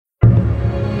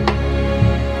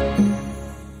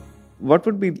what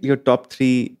would be your top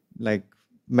three like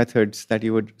methods that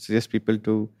you would suggest people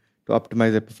to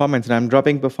optimize their performance? And I'm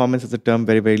dropping performance as a term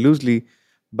very, very loosely,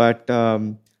 but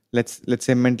let's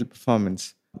say mental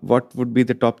performance. What would be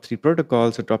the top three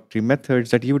protocols or top three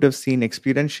methods that you would have seen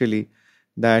experientially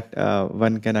that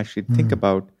one can actually think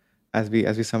about as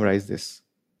we summarize this?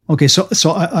 Okay, so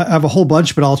I have a whole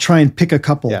bunch, but I'll try and pick a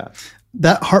couple. Yeah.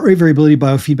 That heart rate variability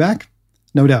biofeedback,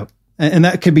 no doubt. And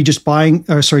that could be just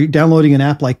downloading an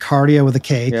app like Cardia with a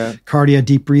K, Cardia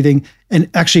deep breathing, and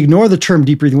actually ignore the term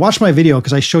deep breathing. Watch my video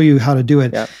because I show you how to do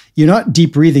it. Yeah. You're not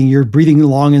deep breathing, you're breathing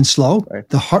long and slow. Right.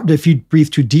 If you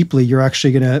breathe too deeply, you're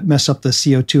actually going to mess up the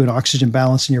CO2 and oxygen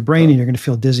balance in your brain, and you're going to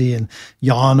feel dizzy and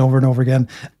yawn over and over again.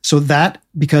 So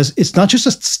because it's not just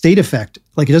a state effect,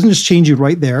 like it doesn't just change you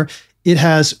right there. It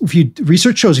has,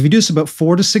 research shows, if you do this about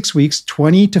 4 to 6 weeks,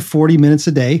 20 to 40 minutes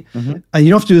a day, and you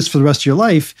don't have to do this for the rest of your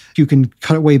life, you can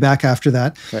cut it way back after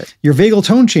that. Right. Your vagal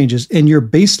tone changes and your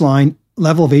baseline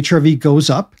level of HRV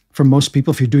goes up for most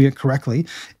people if you're doing it correctly.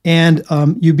 And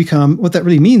you become, what that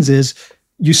really means is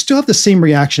you still have the same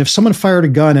reaction. If someone fired a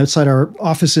gun outside our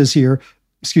offices here,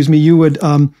 you would,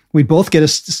 we'd both get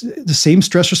the same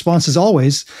stress response as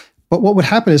always. But what would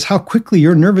happen is how quickly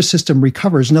your nervous system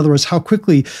recovers. In other words, how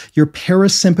quickly your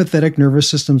parasympathetic nervous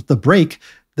system,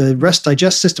 the rest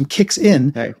digest system kicks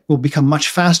in, will become much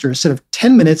faster. Instead of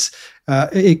 10 minutes,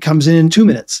 it comes in 2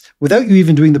 minutes without you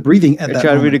even doing the breathing at that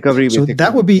moment. Recovery. So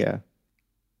that would be,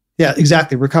 yeah,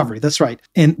 exactly, recovery. That's right.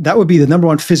 And that would be the number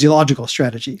one physiological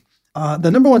strategy. The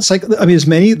number one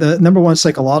the number one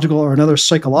psychological or another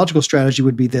psychological strategy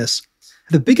would be this.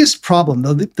 The biggest problem,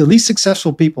 the least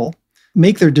successful people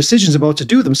make their decisions about what to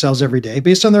do themselves every day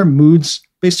based on their moods,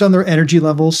 based on their energy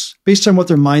levels, based on what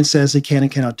their mind says they can and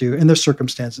cannot do, and their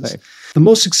circumstances. Right. The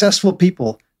most successful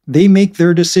people, they make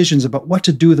their decisions about what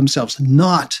to do themselves,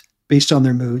 not based on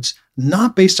their moods,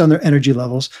 not based on their energy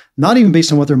levels, not even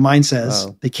based on what their mind says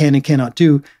they can and cannot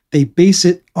do. They base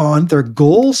it on their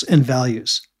goals and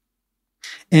values.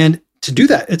 And to do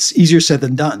that, it's easier said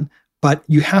than done, but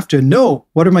you have to know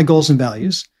what are my goals and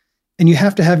values. And you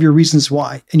have to have your reasons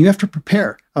why, and you have to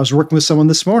prepare. I was working with someone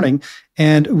this morning,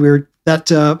 and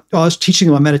I was teaching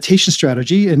him a meditation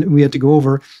strategy, and we had to go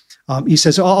over. He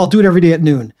says, I'll do it every day at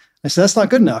noon. I said, that's not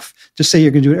good enough. Just say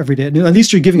you're going to do it every day at noon. At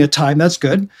least you're giving a time. That's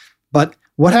good. But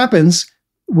what happens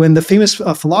when the famous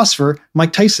philosopher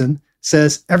Mike Tyson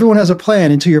says everyone has a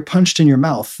plan until you're punched in your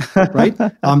mouth, right?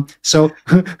 So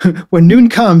when noon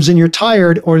comes and you're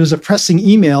tired, or there's a pressing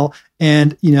email,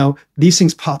 and these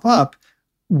things pop up,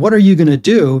 what are you going to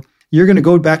do? You're going to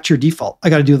go back to your default. I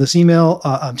got to do this email.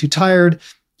 I'm too tired.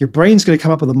 Your brain's going to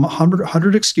come up with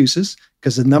 100 excuses,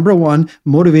 because the number one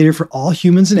motivator for all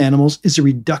humans and animals is a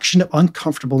reduction of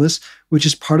uncomfortableness, which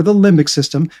is part of the limbic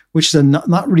system, which is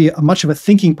not really much of a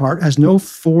thinking part, has no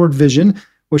forward vision,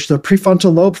 which the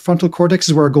prefrontal lobe, frontal cortex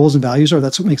is where our goals and values are.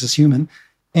 That's what makes us human.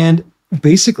 And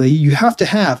basically, you have to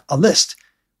have a list.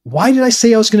 Why did I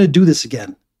say I was going to do this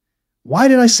again? Why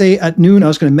did I say at noon I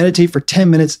was going to meditate for 10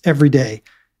 minutes every day?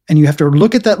 And you have to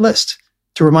look at that list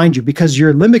to remind you, because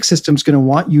your limbic system is going to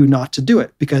want you not to do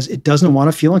it because it doesn't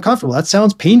want to feel uncomfortable. That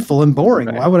sounds painful and boring.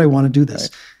 Right. Why would I want to do this?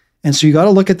 Right. And so you got to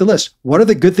look at the list. What are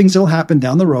the good things that will happen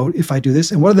down the road if I do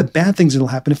this? And what are the bad things that will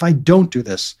happen if I don't do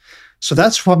this? So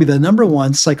that's probably the number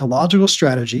one psychological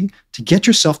strategy to get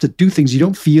yourself to do things you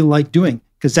don't feel like doing,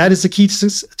 because that is the key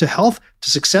to health,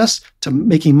 to success, to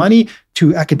making money,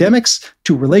 to academics,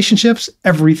 to relationships,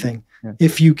 everything. Yeah.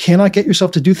 If you cannot get yourself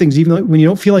to do things, even when you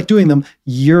don't feel like doing them,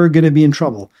 you're going to be in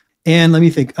trouble. And let me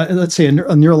think, let's say a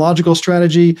neurological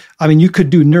strategy. I mean, you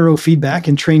could do neurofeedback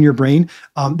and train your brain.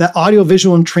 That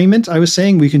audio-visual entrainment I was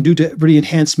saying we can do to really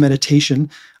enhance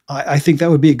meditation. I think that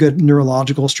would be a good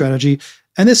neurological strategy.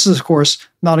 And this is, of course,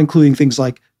 not including things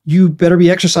like you better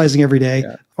be exercising every day,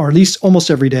 or at least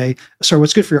almost every day. So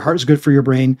what's good for your heart is good for your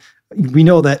brain. We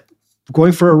know that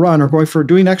going for a run or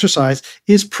doing exercise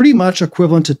is pretty much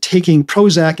equivalent to taking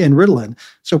Prozac and Ritalin.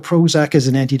 So Prozac is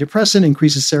an antidepressant,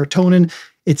 increases serotonin.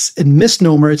 It's a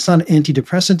misnomer. It's not an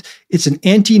antidepressant. It's an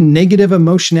anti-negative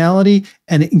emotionality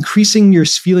and increasing your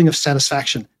feeling of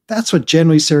satisfaction. That's what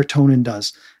generally serotonin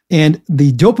does. And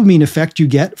the dopamine effect you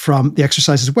get from the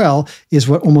exercise as well is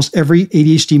what almost every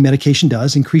ADHD medication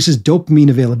does, increases dopamine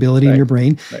availability in your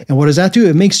brain. Right. And what does that do?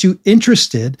 It makes you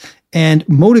interested and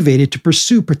motivated to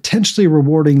pursue potentially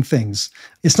rewarding things.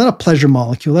 It's not a pleasure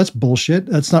molecule. That's bullshit.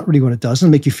 That's not really what it does. It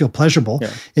doesn't make you feel pleasurable.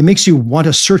 Yeah. It makes you want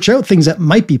to search out things that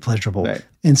might be pleasurable. Right.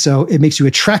 And so it makes you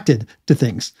attracted to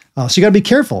things. So you got to be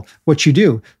careful what you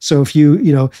do. So if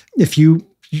you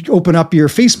you open up your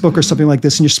Facebook or something like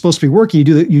this, and you're supposed to be working,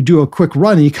 you do a quick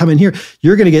run, and you come in here,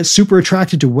 you're going to get super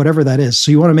attracted to whatever that is.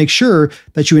 So you want to make sure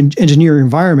that you engineer your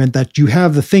environment, that you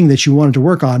have the thing that you wanted to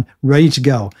work on ready to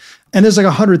go. And there's like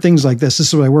 100 things like this. This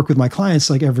is what I work with my clients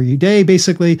like every day,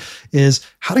 basically, is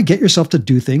how to get yourself to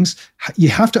do things. You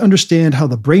have to understand how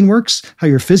the brain works, how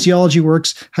your physiology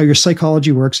works, how your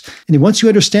psychology works. And once you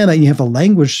understand that and you have the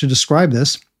language to describe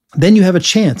this, then you have a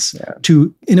chance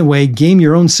to, in a way, game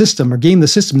your own system or game the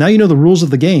system. Now you know the rules of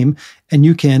the game, and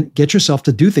you can get yourself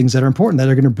to do things that are important, that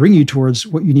are going to bring you towards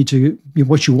what you need to,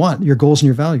 what you want, your goals and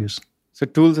your values. So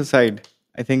tools aside,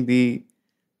 I think the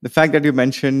fact that you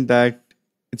mentioned that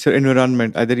it's your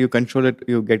environment, either you control it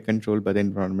or you get controlled by the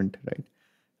environment, right?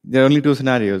 There are only two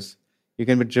scenarios. You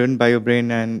can be driven by your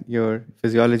brain and your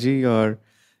physiology, or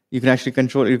you can actually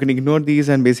control, you can ignore these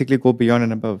and basically go beyond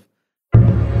and above.